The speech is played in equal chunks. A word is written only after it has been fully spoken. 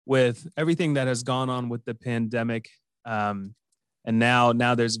with everything that has gone on with the pandemic, and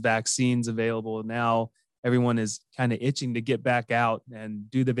now there's vaccines available. Now everyone is kind of itching to get back out and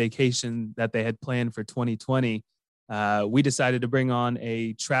do the vacation that they had planned for 2020. We decided to bring on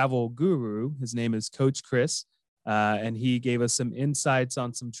a travel guru. His name is Coach Chris, and he gave us some insights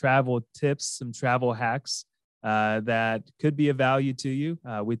on some travel tips, some travel hacks that could be of value to you.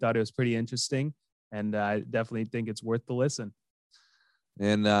 We thought it was pretty interesting, and I definitely think it's worth the listen.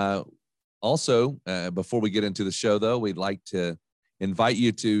 And also, before we get into the show, though, we'd like to invite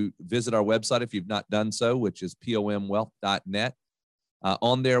you to visit our website if you've not done so, which is pomwealth.net.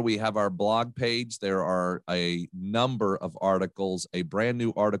 On there, we have our blog page. There are a number of articles. A brand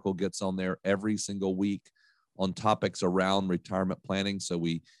new article gets on there every single week on topics around retirement planning. So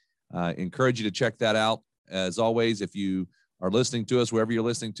we encourage you to check that out. As always, if you are listening to us, wherever you're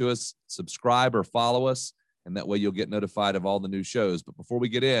listening to us, subscribe or follow us, and that way you'll get notified of all the new shows. But before we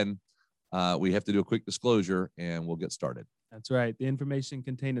get in, we have to do a quick disclosure, and we'll get started. That's right. The information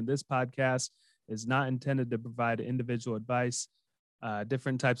contained in this podcast is not intended to provide individual advice.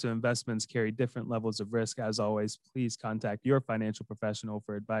 Different types of investments carry different levels of risk. As always, please contact your financial professional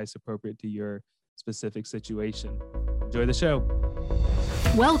for advice appropriate to your specific situation. Enjoy the show.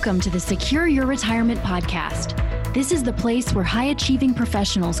 Welcome to the Secure Your Retirement podcast. This is the place where high-achieving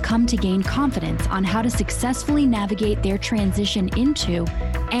professionals come to gain confidence on how to successfully navigate their transition into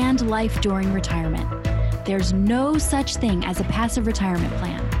and life during retirement. There's no such thing as a passive retirement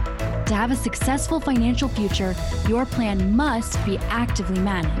plan. To have a successful financial future, your plan must be actively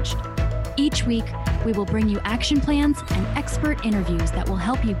managed. Each week, we will bring you action plans and expert interviews that will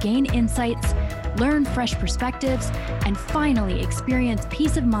help you gain insights, learn fresh perspectives, and finally experience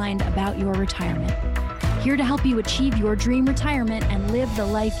peace of mind about your retirement. Here to help you achieve your dream retirement and live the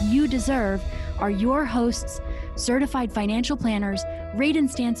life you deserve are your hosts, certified financial planners, Radon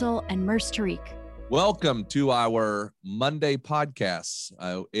Stancil and Merce Tariq. Welcome to our Monday podcasts.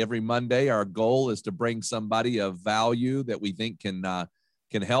 Every Monday, our goal is to bring somebody of value that we think can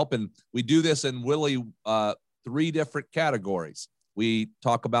help. And we do this in really three different categories. We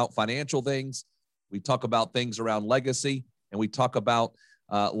talk about financial things, we talk about things around legacy, and we talk about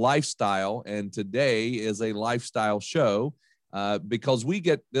lifestyle. And today is a lifestyle show because we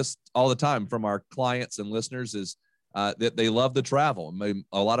get this all the time from our clients and listeners is that they love to travel. I mean,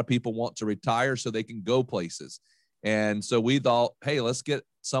 a lot of people want to retire so they can go places. And so we thought, hey, let's get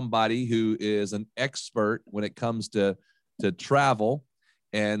somebody who is an expert when it comes to travel.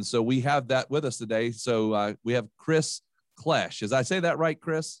 And so we have that with us today. So we have Chris Klesch. Did I say that right,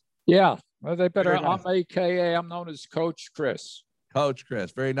 Chris? Yeah. Well, they better. Nice. I'm AKA. I'm known as Coach Chris. Coach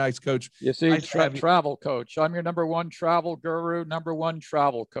Chris. Very nice, Coach. You see, nice travel coach. I'm your number one travel guru, number one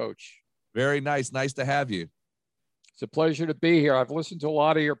travel coach. Very nice. Nice to have you. It's a pleasure to be here. I've listened to a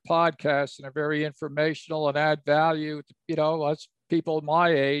lot of your podcasts and are very informational and add value to, us people my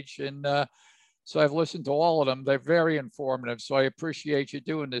age. And so I've listened to all of them. They're very informative. So I appreciate you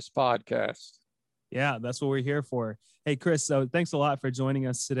doing this podcast. Yeah, that's what we're here for. Hey, Chris, so thanks a lot for joining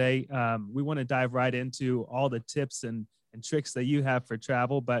us today. We want to dive right into all the tips and tricks that you have for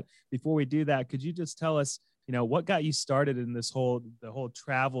travel. But before we do that, could you just tell us, what got you started in the whole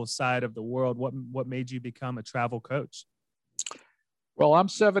travel side of the world? What made you become a travel coach? Well, I'm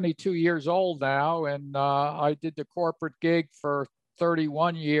 72 years old now, and I did the corporate gig for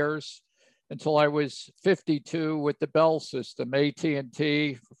 31 years until I was 52 with the Bell system,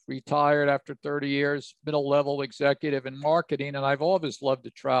 AT&T, retired after 30 years, middle-level executive in marketing, and I've always loved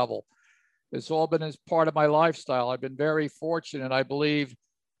to travel. It's all been as part of my lifestyle. I've been very fortunate. I believe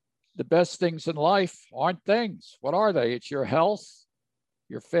the best things in life aren't things. What are they? It's your health,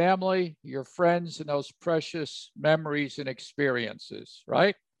 your family, your friends, and those precious memories and experiences,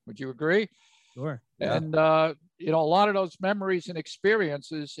 right? Would you agree? Sure. Yeah. And, a lot of those memories and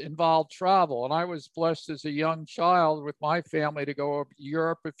experiences involve travel. And I was blessed as a young child with my family to go to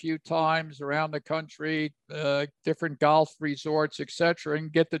Europe a few times, around the country, different golf resorts, et cetera,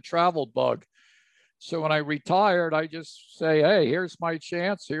 and get the travel bug. So when I retired, I just say, hey, here's my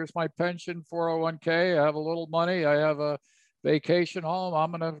chance. Here's my pension, 401k. I have a little money. I have a vacation home. I'm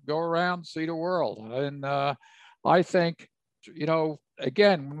going to go around, see the world. And I think,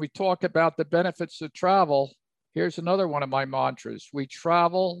 again, when we talk about the benefits of travel, here's another one of my mantras. We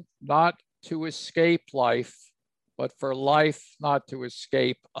travel not to escape life, but for life not to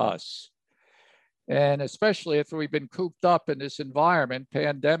escape us. And especially if we've been cooped up in this environment,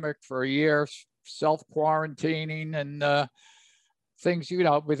 pandemic for a year, self-quarantining and things,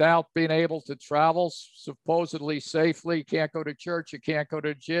 without being able to travel supposedly safely. You can't go to church, you can't go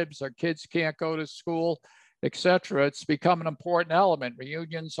to gyms, our kids can't go to school. etc. It's become an important element.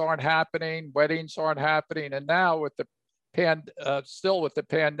 Reunions aren't happening, weddings aren't happening, and now with the still with the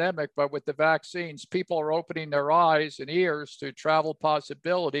pandemic, but with the vaccines, people are opening their eyes and ears to travel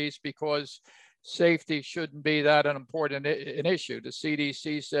possibilities because safety shouldn't be that an important an issue. The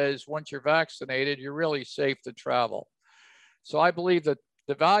CDC says once you're vaccinated, you're really safe to travel. So I believe that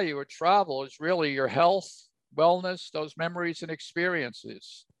the value of travel is really your health, wellness, those memories and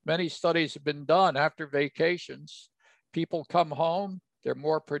experiences. Many studies have been done after vacations. People come home, they're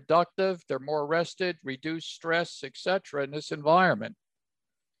more productive, they're more rested, reduced stress, etc. in this environment.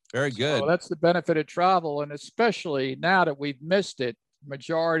 Very good. So that's the benefit of travel. And especially now that we've missed it,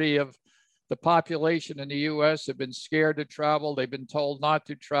 majority of the population in the US have been scared to travel. They've been told not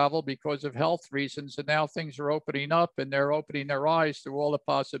to travel because of health reasons. And now things are opening up and they're opening their eyes to all the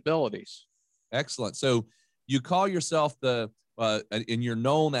possibilities. Excellent. So you call yourself and you're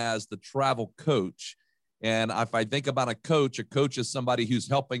known as the travel coach. And if I think about a coach is somebody who's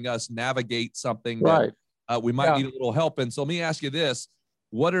helping us navigate something that we might need a little help in. So let me ask you this.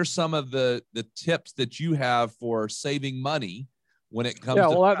 What are some of the tips that you have for saving money when it comes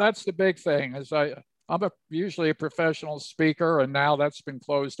to well, that's the big thing. I'm usually a professional speaker, and now that's been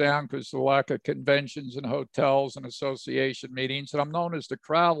closed down because of the lack of conventions and hotels and association meetings. And I'm known as the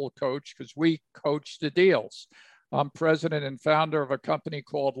travel coach because we coach the deals. I'm president and founder of a company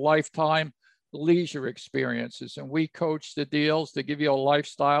called Lifetime Leisure Experiences, and we coach the deals to give you a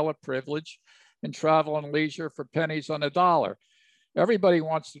lifestyle of privilege and travel and leisure for pennies on the dollar. Everybody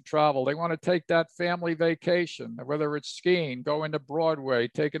wants to travel. They want to take that family vacation, whether it's skiing, going to Broadway,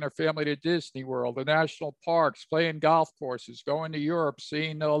 taking their family to Disney World, the national parks, playing golf courses, going to Europe,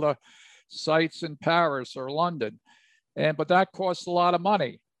 seeing all the sights in Paris or London. But that costs a lot of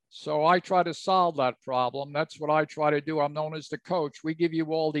money. So I try to solve that problem. That's what I try to do. I'm known as the coach. We give you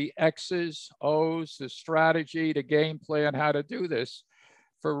all the X's, O's, the strategy, the game plan, how to do this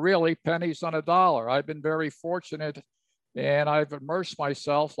for really pennies on a dollar. I've been very fortunate, and I've immersed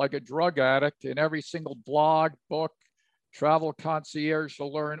myself like a drug addict in every single blog, book, travel concierge to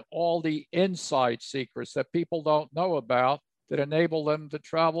learn all the inside secrets that people don't know about that enable them to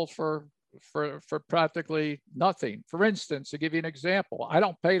travel for practically nothing. For instance, to give you an example, I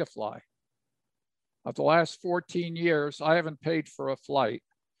don't pay to fly. Of the last 14 years, I haven't paid for a flight,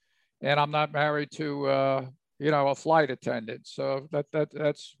 and I'm not married to a flight attendant. So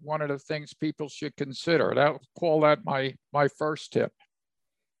that's one of the things people should consider. Call that my first tip.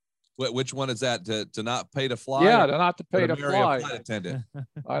 Which one is that? To not pay to fly? Yeah, not to pay to fly. A flight attendant.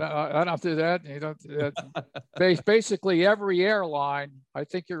 I don't do that. You don't. Basically, every airline. I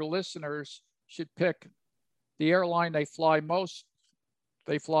think your listeners should pick the airline they fly most.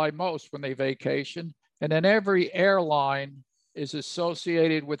 They fly most when they vacation, and then every airline is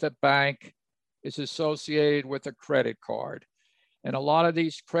associated with a bank, is associated with a credit card. And a lot of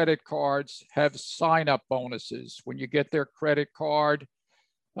these credit cards have sign-up bonuses. When you get their credit card,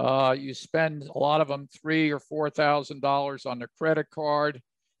 you spend a lot of them $3,000 or $4,000 on their credit card,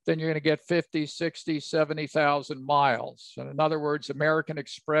 then you're going to get 50, 60, 70,000 miles. And in other words, American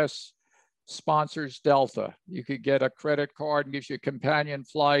Express sponsors Delta. You could get a credit card and gives you a companion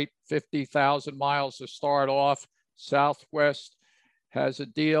flight, 50,000 miles to start off. Southwest has a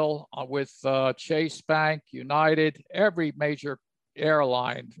deal with Chase Bank, United, every major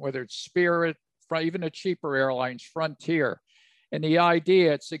airline, whether it's Spirit, even the cheaper airlines, Frontier. And the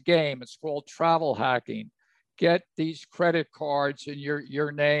idea, it's a game, it's called travel hacking. Get these credit cards in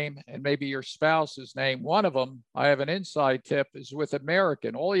your name and maybe your spouse's name. One of them, I have an inside tip, is with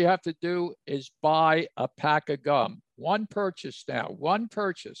American. All you have to do is buy a pack of gum. One purchase now, one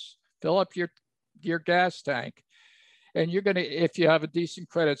purchase. Fill up your gas tank. And you're going to, if you have a decent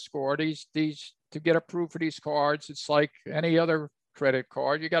credit score, these to get approved for these cards, it's like any other credit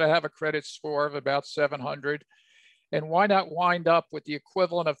card. You got to have a credit score of about 700. And why not wind up with the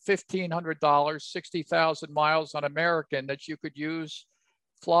equivalent of $1,500, 60,000 miles on American that you could use,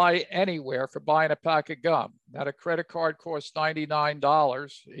 fly anywhere for buying a pack of gum. Now, the credit card costs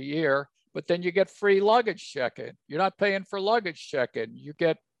 $99 a year, but then you get free luggage check-in. You're not paying for luggage check-in. You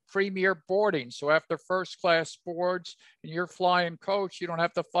get premier boarding. So after first class boards and you're flying coach, you don't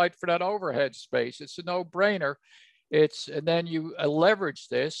have to fight for that overhead space. It's a no-brainer. And then you leverage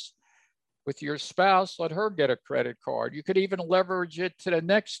this with your spouse, let her get a credit card. You could even leverage it to the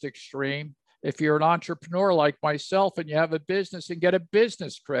next extreme. If you're an entrepreneur like myself and you have a business, and get a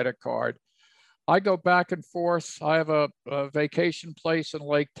business credit card. I go back and forth. I have a vacation place in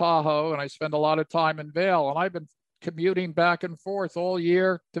Lake Tahoe, and I spend a lot of time in Vail, and I've been commuting back and forth all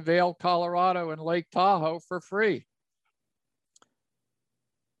year to Vail, Colorado and Lake Tahoe for free.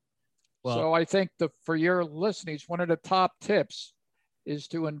 Well, so I think for your listeners, one of the top tips is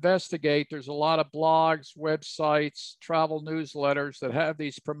to investigate. There's a lot of blogs, websites, travel newsletters that have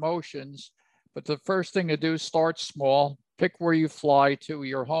these promotions. But the first thing to do, start small. Pick where you fly to,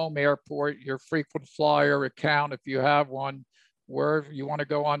 your home airport, your frequent flyer account, if you have one, where you want to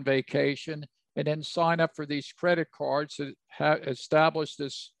go on vacation, and then sign up for these credit cards that establish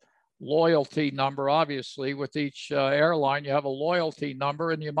this loyalty number. Obviously, with each airline, you have a loyalty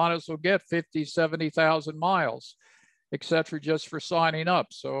number, and you might as well get 50, 70,000 miles, etc., just for signing up.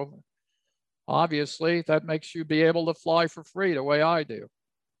 So obviously, that makes you be able to fly for free the way I do.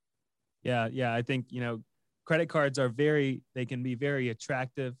 Yeah. I think, credit cards are they can be very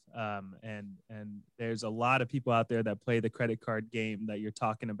attractive. And there's a lot of people out there that play the credit card game that you're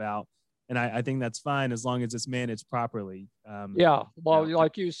talking about. And I think that's fine as long as it's managed properly. Yeah. Well,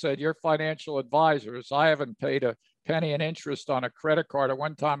 like you said, you're financial advisors. I haven't paid a penny in interest on a credit card. At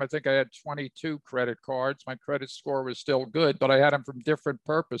one time, I think I had 22 credit cards. My credit score was still good, but I had them from different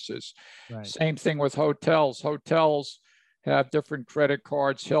purposes. Right. Same thing with hotels. Hotels have different credit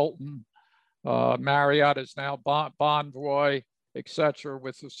cards. Hilton, Marriott is now Bonvoy, etc.,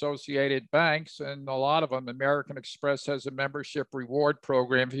 with associated banks, and a lot of them. American Express has a membership reward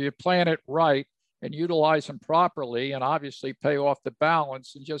program. If you plan it right and utilize them properly, and obviously pay off the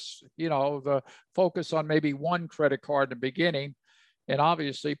balance, and just the focus on maybe one credit card in the beginning, and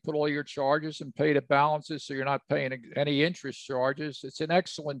obviously put all your charges and pay the balances so you're not paying any interest charges. It's an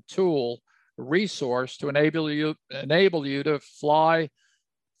excellent tool, resource to enable you to fly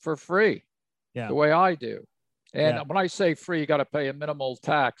for free. Yeah. The way I do. And when I say free, you got to pay a minimal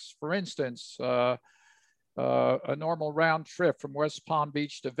tax. For instance, a normal round trip from West Palm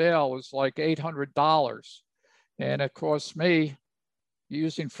Beach to Vail is like $800. And it costs me,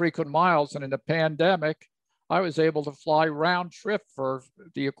 using frequent miles, and in the pandemic, I was able to fly round trip for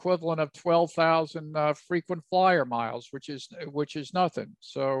the equivalent of 12,000 frequent flyer miles, which is nothing.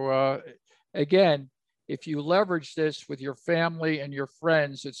 So again, if you leverage this with your family and your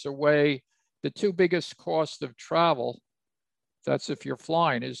friends, it's a way. The two biggest costs of travel, that's if you're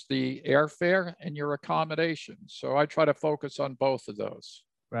flying, is the airfare and your accommodation. So I try to focus on both of those.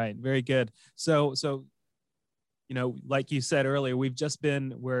 Right. Very good. So, like you said earlier,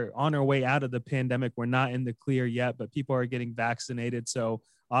 we're on our way out of the pandemic. We're not in the clear yet, but people are getting vaccinated. So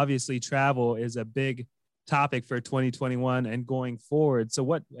obviously travel is a big topic for 2021 and going forward.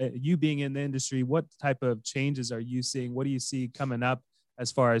 So you being in the industry, what type of changes are you seeing? What do you see coming up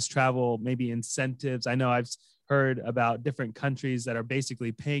as far as travel, maybe incentives? I know I've heard about different countries that are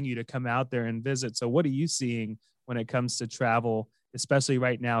basically paying you to come out there and visit. So what are you seeing when it comes to travel, especially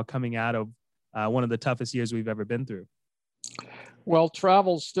right now coming out of one of the toughest years we've ever been through? Well,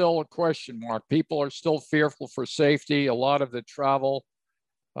 travel's still a question mark. People are still fearful for safety. A lot of the travel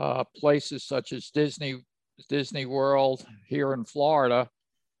places such as Disney World here in Florida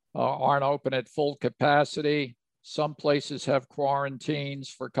aren't open at full capacity. Some places have quarantines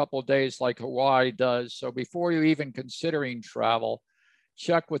for a couple of days like Hawaii does. So before you're even considering travel,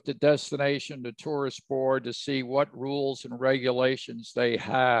 check with the destination, the tourist board, to see what rules and regulations they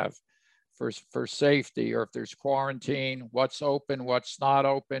have for safety, or if there's quarantine, what's open, what's not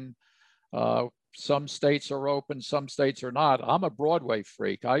open. Some states are open, some states are not. I'm a Broadway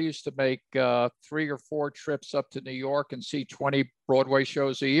freak. I used to make 3 or 4 trips up to New York and see 20 Broadway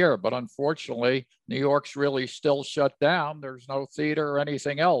shows a year. But unfortunately, New York's really still shut down. There's no theater or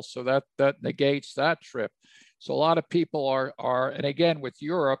anything else. So that negates that trip. So a lot of people are, and again, with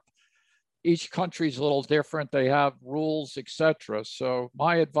Europe, each country's a little different. They have rules, etc. So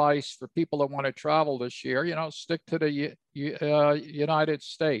my advice for people that want to travel this year, stick to the United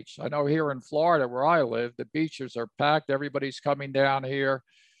States. I know here in Florida, where I live, the beaches are packed. Everybody's coming down here,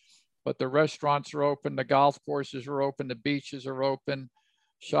 but the restaurants are open. The golf courses are open. The beaches are open.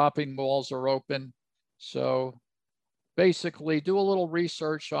 Shopping malls are open. So basically do a little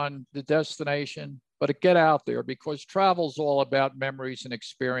research on the destination, but get out there, because travel's all about memories and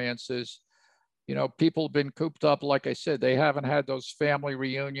experiences. People have been cooped up. Like I said, they haven't had those family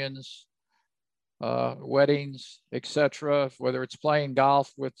reunions, weddings, etc. Whether it's playing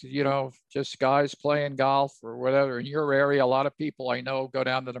golf with, just guys playing golf or whatever. In your area, a lot of people I know go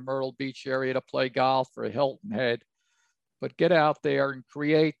down to the Myrtle Beach area to play golf, or Hilton Head. But get out there and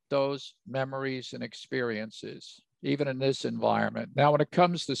create those memories and experiences, even in this environment. Now, when it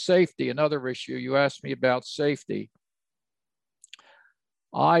comes to safety, another issue, you asked me about safety.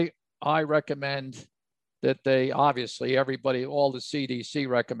 I recommend that they, obviously, everybody, all the CDC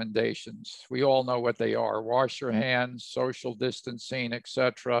recommendations, we all know what they are: wash your hands, social distancing,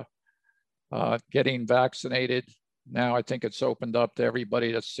 etc., getting vaccinated Now I think it's opened up to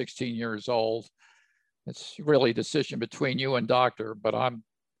everybody that's 16 years old. It's really a decision between you and doctor, but I'm,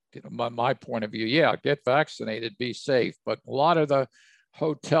 my point of view, yeah, get vaccinated, be safe. But a lot of the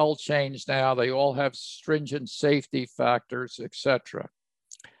hotel chains now, they all have stringent safety factors, etc.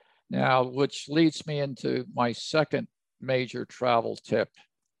 Now, which leads me into my second major travel tip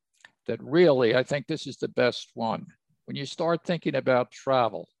that really, I think this is the best one. When you start thinking about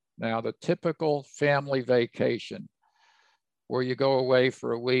travel, now the typical family vacation where you go away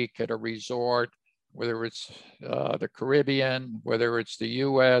for a week at a resort, whether it's the Caribbean, whether it's the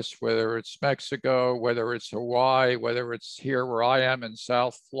US, whether it's Mexico, whether it's Hawaii, whether it's here where I am in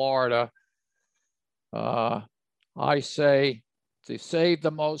South Florida, I say to save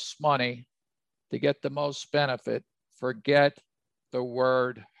the most money, to get the most benefit, forget the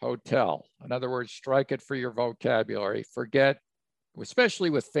word hotel. In other words, strike it for your vocabulary. Forget, especially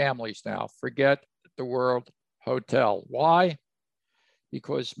with families now, forget the word hotel. Why?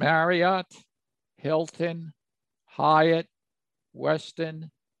 Because Marriott, Hilton, Hyatt, Westin,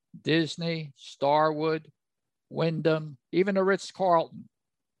 Disney, Starwood, Wyndham, even the Ritz-Carlton,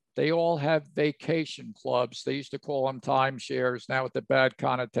 they all have vacation clubs. They used to call them timeshares. Now with the bad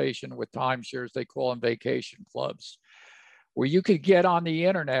connotation with timeshares, they call them vacation clubs, where you could get on the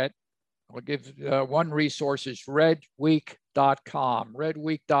internet. I'll give one resource is redweek.com,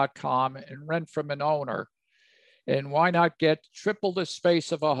 redweek.com, and rent from an owner. And why not get triple the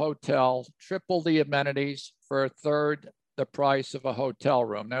space of a hotel, triple the amenities for a third the price of a hotel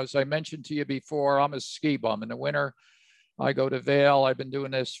room? Now, as I mentioned to you before, I'm a ski bum. In the winter, I go to Vail. I've been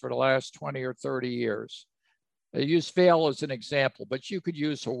doing this for the last 20 or 30 years. I use Vail as an example, but you could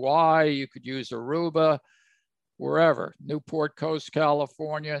use Hawaii, you could use Aruba, wherever, Newport Coast,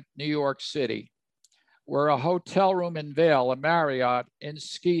 California, New York City, where a hotel room in Vail, a Marriott in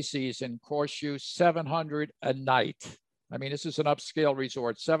ski season, costs you $700 a night. I mean, this is an upscale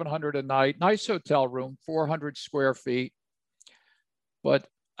resort, $700 a night, nice hotel room, 400 square feet. But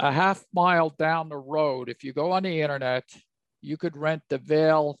a half mile down the road, if you go on the internet, you could rent the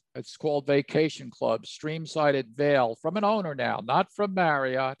Vail, it's called Vacation Club, Streamside at Vail, from an owner now, not from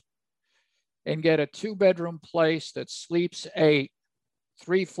Marriott, and get a 2-bedroom place that sleeps 8,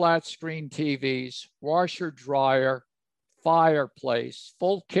 3 flat screen TVs, washer, dryer, fireplace,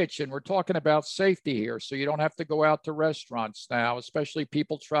 full kitchen. We're talking about safety here, so you don't have to go out to restaurants now, especially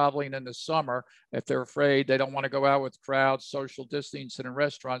people traveling in the summer. If they're afraid they don't want to go out with crowds, social distancing in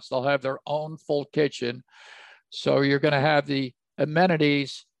restaurants, they'll have their own full kitchen. So you're going to have the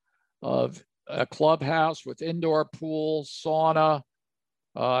amenities of a clubhouse with indoor pool, sauna,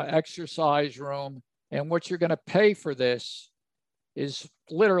 exercise room. And what you're going to pay for this is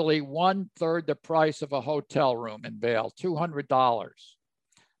literally 1/3 the price of a hotel room in Vail, $200.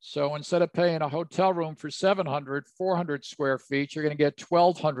 So instead of paying a hotel room for 700, 400 square feet, you're going to get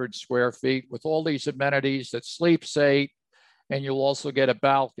 1,200 square feet with all these amenities that sleeps 8, and you'll also get a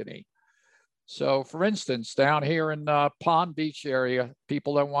balcony. So for instance, down here in Palm Beach area,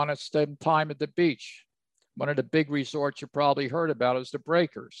 people that want to spend time at the beach, one of the big resorts you probably heard about is the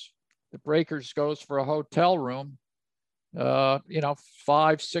Breakers. The Breakers goes for a hotel room,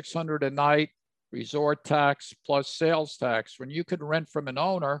 $500-600 a night, resort tax plus sales tax. When you could rent from an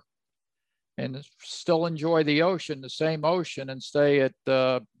owner and still enjoy the ocean, the same ocean, and stay at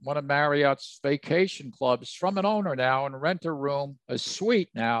one of Marriott's vacation clubs from an owner now and rent a room, a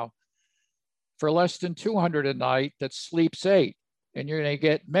suite now, for less than $200 a night that sleeps 8. And you're going to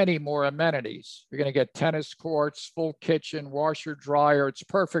get many more amenities. You're going to get tennis courts, full kitchen, washer, dryer. It's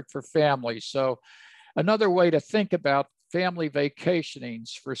perfect for families. So another way to think about family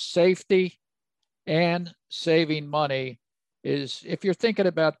vacationings for safety and saving money is, if you're thinking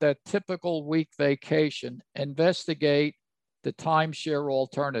about that typical week vacation, investigate the timeshare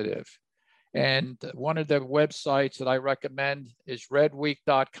alternative. And one of the websites that I recommend is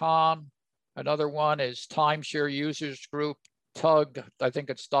redweek.com. Another one is Timeshare Users Group, TUG, I think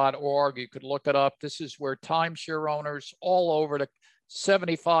it's .org. You could look it up. This is where timeshare owners all over the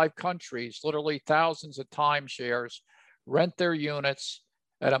 75 countries, literally thousands of timeshares, rent their units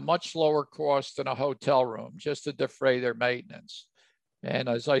at a much lower cost than a hotel room, just to defray their maintenance. And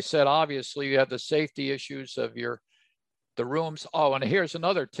as I said, obviously you have the safety issues of the rooms. Oh, and here's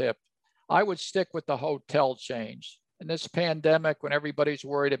another tip. I would stick with the hotel chains. In this pandemic, when everybody's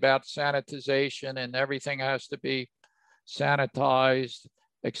worried about sanitization and everything has to be sanitized,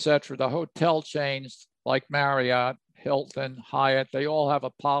 etc., the hotel chains like Marriott, Hilton, Hyatt, they all have a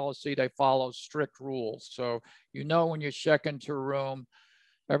policy. They follow strict rules. So when you check into a room,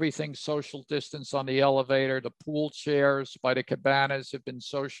 everything's social distance on the elevator. The pool chairs by the cabanas have been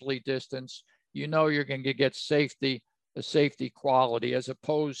socially distanced. you know you're going to get the safety quality, as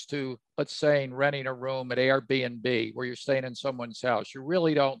opposed to, let's say, renting a room at Airbnb where you're staying in someone's house. You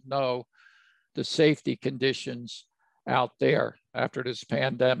really don't know the safety conditions out there after this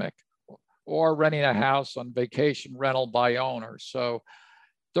pandemic, or renting a house on vacation rental by owner. So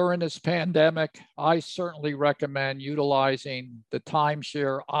during this pandemic, I certainly recommend utilizing the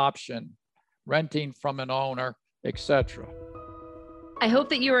timeshare option, renting from an owner, etc. I hope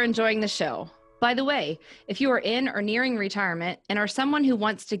that you are enjoying the show. By the way, if you are in or nearing retirement and are someone who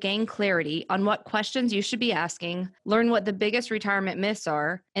wants to gain clarity on what questions you should be asking, learn what the biggest retirement myths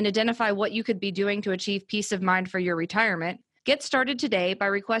are, and identify what you could be doing to achieve peace of mind for your retirement, get started today by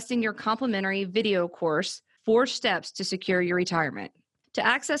requesting your complimentary video course, 4 Steps to Secure Your Retirement. To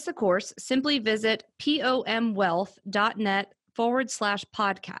access the course, simply visit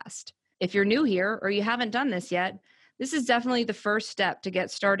pomwealth.net/podcast. If you're new here or you haven't done this yet, this is definitely the first step to get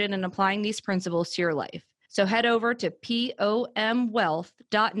started in applying these principles to your life. So head over to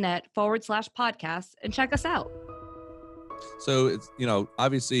pomwealth.net/podcast and check us out. So it's,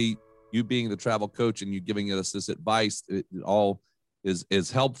 obviously you being the travel coach and you giving us this advice, it all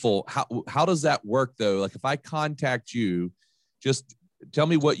is helpful. How does that work though? Like if I contact you, just tell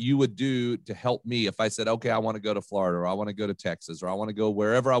me what you would do to help me. If I said, okay, I want to go to Florida, or I want to go to Texas, or I want to go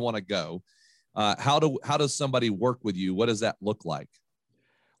wherever I want to go. How does somebody work with you? What does that look like?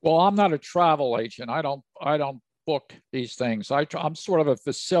 Well, I'm not a travel agent. I don't book these things. I'm sort of a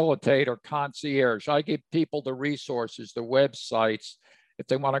facilitator, concierge. I give people the resources, the websites. If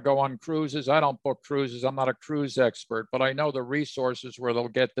they want to go on cruises, I don't book cruises. I'm not a cruise expert, but I know the resources where they'll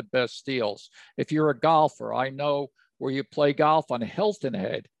get the best deals. If you're a golfer, I know where you play golf on Hilton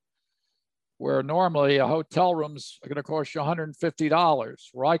Head, where normally a hotel room's going to cost you $150,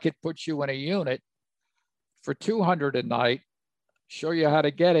 where I could put you in a unit for $200 a night, show you how to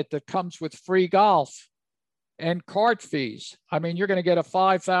get it, that comes with free golf and cart fees. I mean, you're going to get a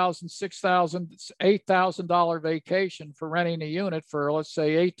 $5,000, $6,000, $8,000 vacation for renting a unit for, let's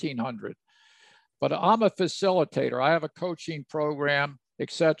say, $1,800. But I'm a facilitator. I have a coaching program,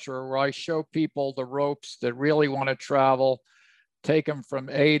 etc., where I show people the ropes that really want to travel, take them from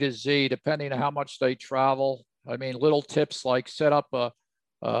A to Z, depending on how much they travel. I mean, little tips like set up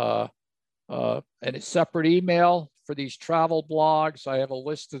a separate email for these travel blogs. I have a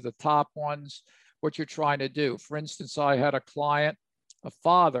list of the top ones, what you're trying to do. For instance, I had a client, a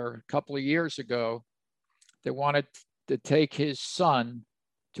father, a couple of years ago, that wanted to take his son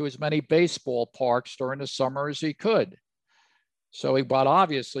to as many baseball parks during the summer as he could. But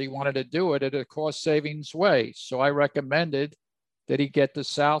obviously he wanted to do it at a cost savings way. So I recommended that he get the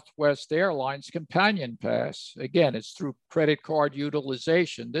Southwest Airlines Companion Pass. Again, it's through credit card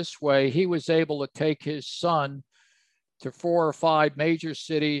utilization. This way, he was able to take his son to 4 or 5 major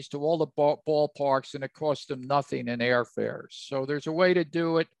cities, to all the ballparks, and it cost him nothing in airfares. So there's a way to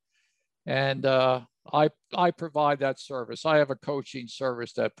do it, and I provide that service. I have a coaching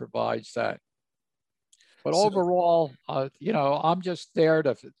service that provides that. But overall, I'm just there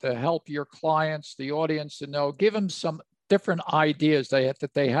to help your clients, the audience, to know, give them some different ideas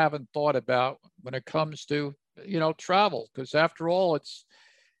that they haven't thought about when it comes to, travel. Because after all, it's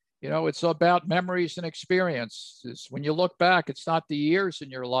about memories and experiences. When you look back, it's not the years in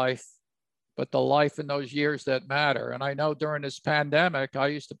your life, but the life in those years that matter. And I know during this pandemic, I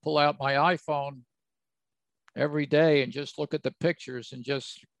used to pull out my iPhone every day and just look at the pictures and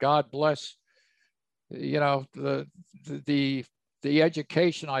just, God bless, the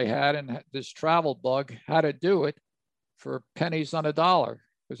education I had and this travel bug, how to do it for pennies on a dollar,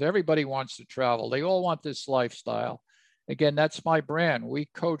 because everybody wants to travel. They all want this lifestyle. Again, that's my brand. We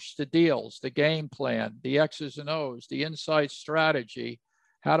coach the deals, the game plan, the X's and O's, the insight strategy,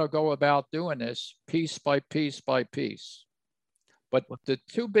 how to go about doing this piece by piece by piece. But the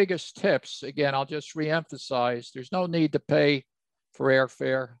 2 biggest tips, again, I'll just reemphasize, there's no need to pay for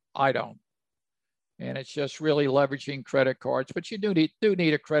airfare. I don't. And it's just really leveraging credit cards. But you do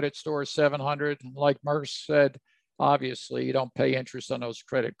need a credit score of 700. Like Merce said, obviously, you don't pay interest on those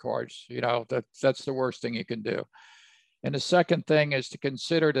credit cards. That's the worst thing you can do. And the second thing is to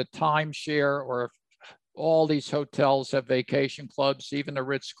consider the timeshare, or all these hotels have vacation clubs, even the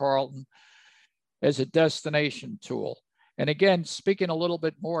Ritz-Carlton, as a destination tool. And again, speaking a little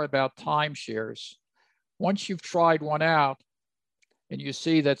bit more about timeshares, once you've tried one out and you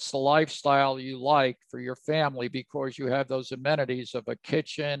see that's the lifestyle you like for your family because you have those amenities of a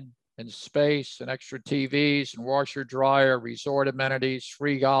kitchen and space and extra TVs and washer, dryer, resort amenities,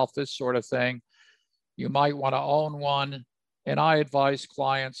 free golf, this sort of thing, you might want to own one. And I advise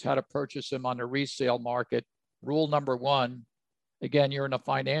clients how to purchase them on the resale market. Rule number 1, again, you're in the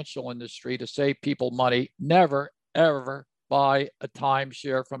financial industry to save people money. Never, ever buy a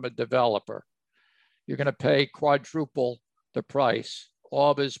timeshare from a developer. You're going to pay quadruple the price.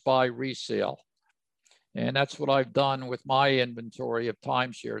 Always buy resale. And that's what I've done with my inventory of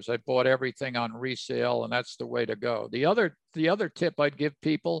timeshares. I bought everything on resale, and that's the way to go. The other tip I'd give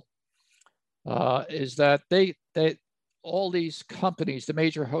people is that they all these companies, the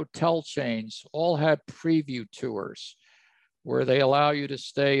major hotel chains, all have preview tours where they allow you to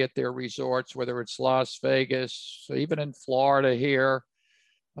stay at their resorts, whether it's Las Vegas, even in Florida here,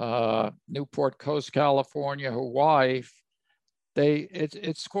 Newport Coast, California, Hawaii.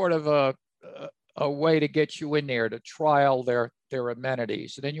 It's sort of a way to get you in there to trial their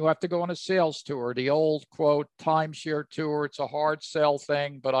amenities. And then you have to go on a sales tour, the old quote timeshare tour. It's a hard sell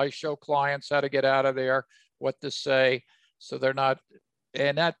thing, but I show clients how to get out of there, what to say, so they're not,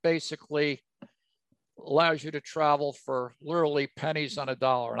 and that basically allows you to travel for literally pennies on a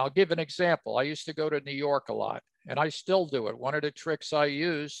dollar. And I'll give an example. I used to go to New York a lot, and I still do it. One of the tricks I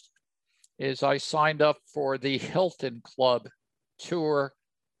used is I signed up for the Hilton Club tour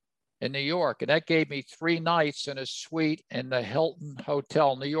in New York, and that gave me 3 nights in a suite in the Hilton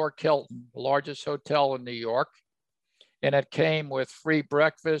Hotel, New York Hilton, the largest hotel in New York. And it came with free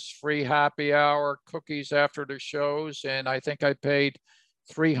breakfast, free happy hour, cookies after the shows. And I think I paid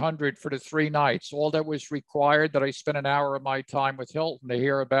 $300 for the 3 nights. All that was required, that I spent an hour of my time with Hilton to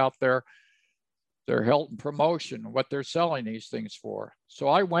hear about their Hilton promotion, what they're selling these things for. So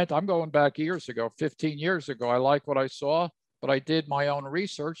I went, I'm going back years ago, 15 years ago. I like what I saw, but I did my own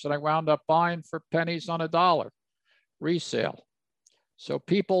research and I wound up buying for pennies on a dollar, resale. So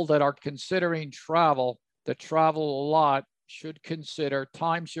people that are considering travel, that travel a lot, should consider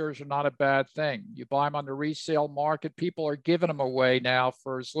timeshares are not a bad thing. You buy them on the resale market. People are giving them away now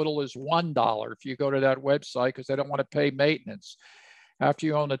for as little as $1 if you go to that website, because they don't want to pay maintenance. After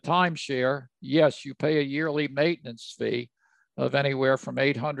you own a timeshare, yes, you pay a yearly maintenance fee of anywhere from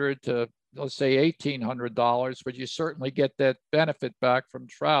 $800 to, let's say, $1,800, but you certainly get that benefit back from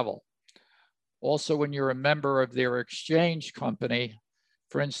travel. Also, when you're a member of their exchange company,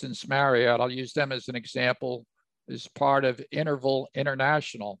 for instance, Marriott, I'll use them as an example, is part of Interval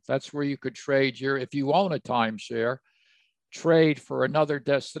International. That's where you could trade if you own a timeshare, trade for another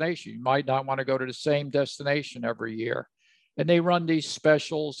destination. You might not want to go to the same destination every year. And they run these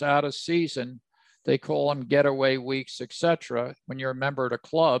specials out of season. They call them getaway weeks, etc. when you're a member of the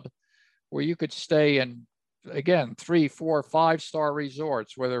club, where you could stay in, again, 3, 4, 5-star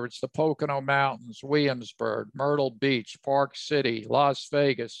resorts, whether it's the Pocono Mountains, Williamsburg, Myrtle Beach, Park City, Las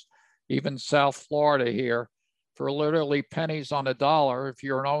Vegas, even South Florida here, for literally pennies on a dollar. If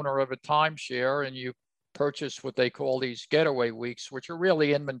you're an owner of a timeshare and you purchase what they call these getaway weeks, which are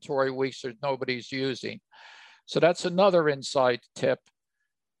really inventory weeks that nobody's using. So that's another insight tip,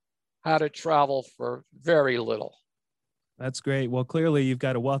 how to travel for very little. That's great. Well, clearly you've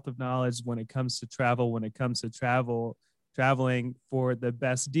got a wealth of knowledge when it comes to travel, when it comes to traveling for the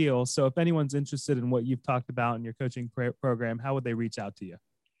best deal. So if anyone's interested in what you've talked about in your coaching program, how would they reach out to you?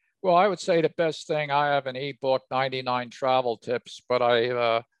 Well, I would say the best thing, I have an ebook, 99 Travel Tips, but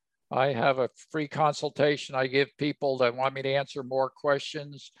I have a free consultation I give people that want me to answer more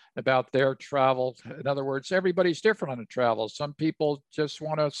questions about their travel. In other words, everybody's different on the travel. Some people just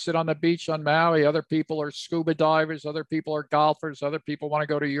want to sit on the beach on Maui. Other people are scuba divers. Other people are golfers. Other people want to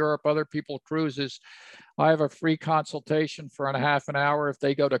go to Europe. Other people cruises. I have a free consultation for a half an hour. If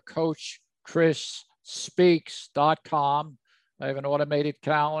they go to CoachChrisSpeaks.com, I have an automated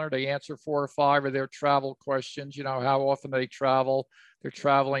calendar. They answer 4 or 5 of their travel questions. You know, how often they travel, their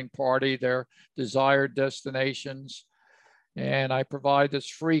traveling party, their desired destinations. And I provide this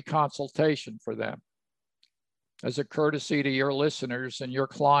free consultation for them as a courtesy to your listeners and your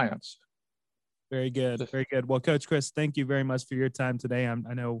clients. Very good. Very good. Well, Coach Chris, thank you very much for your time today.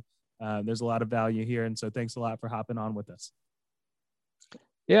 I know there's a lot of value here. And so thanks a lot for hopping on with us.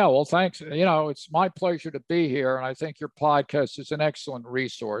 Yeah, well, thanks. You know, it's my pleasure to be here. And I think your podcast is an excellent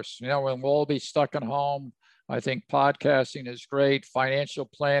resource. You know, when we'll all be stuck at home, I think podcasting is great. Financial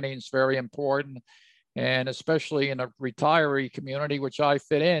planning is very important. And especially in a retiree community, which I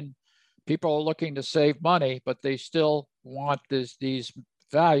fit in, people are looking to save money, but they still want these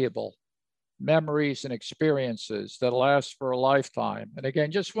valuable memories and experiences that last for a lifetime. And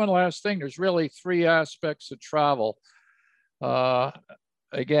again, just one last thing, there's really 3 aspects of travel.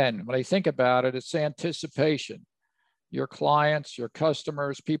 Again, when I think about it, it's anticipation. Your clients, your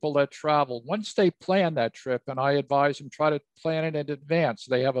customers, people that travel, once they plan that trip, and I advise them, try to plan it in advance.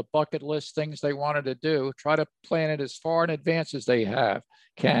 They have a bucket list, things they wanted to do, try to plan it as far in advance as they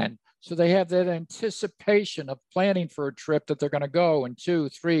can. So they have that anticipation of planning for a trip that they're going to go in 2,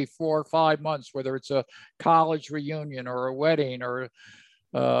 3, 4, 5 months, whether it's a college reunion or a wedding or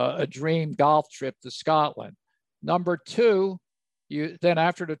a dream golf trip to Scotland. Number 2, then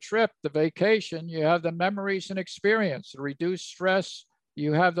after the trip, the vacation, you have the memories and experience to reduce stress.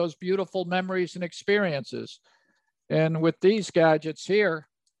 You have those beautiful memories and experiences. And with these gadgets here,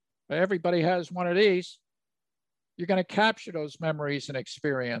 everybody has one of these. You're going to capture those memories and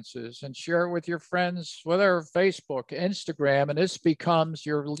experiences and share it with your friends, whether Facebook, Instagram, and this becomes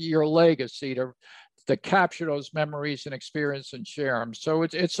your legacy to capture those memories and experience and share them. So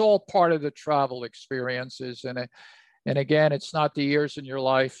it's all part of the travel experiences. And again, it's not the years in your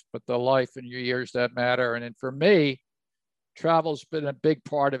life, but the life in your years that matter. And for me, travel's been a big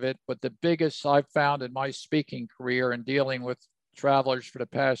part of it, but the biggest I've found in my speaking career and dealing with travelers for the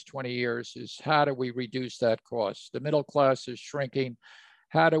past 20 years is how do we reduce that cost? The middle class is shrinking.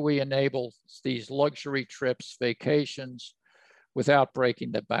 How do we enable these luxury trips, vacations, without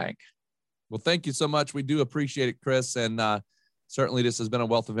breaking the bank? Well, thank you so much. We do appreciate it, Chris. And certainly this has been a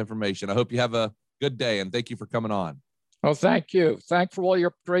wealth of information. I hope you have a good day, and thank you for coming on. Oh, thank you. Thank for all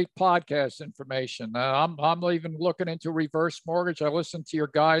your great podcast information. I'm even looking into reverse mortgage. I listened to your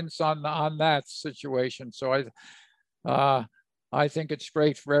guidance on that situation. So I think it's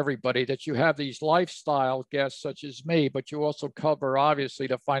great for everybody that you have these lifestyle guests such as me, but you also cover obviously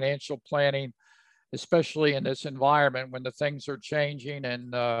the financial planning, especially in this environment when the things are changing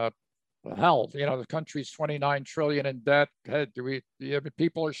and health. You know, the country's 29 trillion in debt.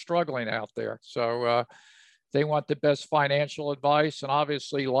 People are struggling out there. So they want the best financial advice and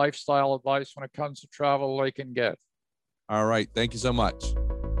obviously lifestyle advice when it comes to travel they can get. All right. Thank you so much.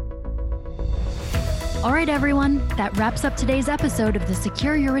 All right, everyone, that wraps up today's episode of the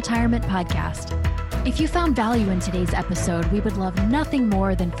Secure Your Retirement podcast. If you found value in today's episode, we would love nothing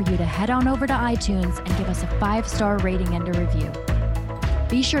more than for you to head on over to iTunes and give us a 5-star rating and a review.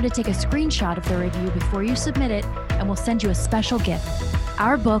 Be sure to take a screenshot of the review before you submit it, and we'll send you a special gift,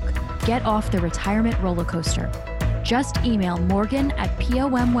 our book, Get Off the Retirement Roller Coaster. Just email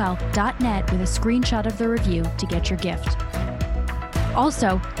morgan@pomwealth.net with a screenshot of the review to get your gift.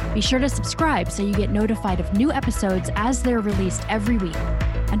 Also, be sure to subscribe so you get notified of new episodes as they're released every week.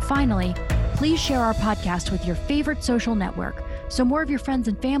 And finally, please share our podcast with your favorite social network so more of your friends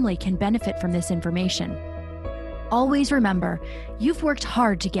and family can benefit from this information. Always remember, you've worked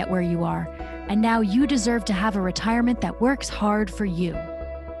hard to get where you are, and now you deserve to have a retirement that works hard for you.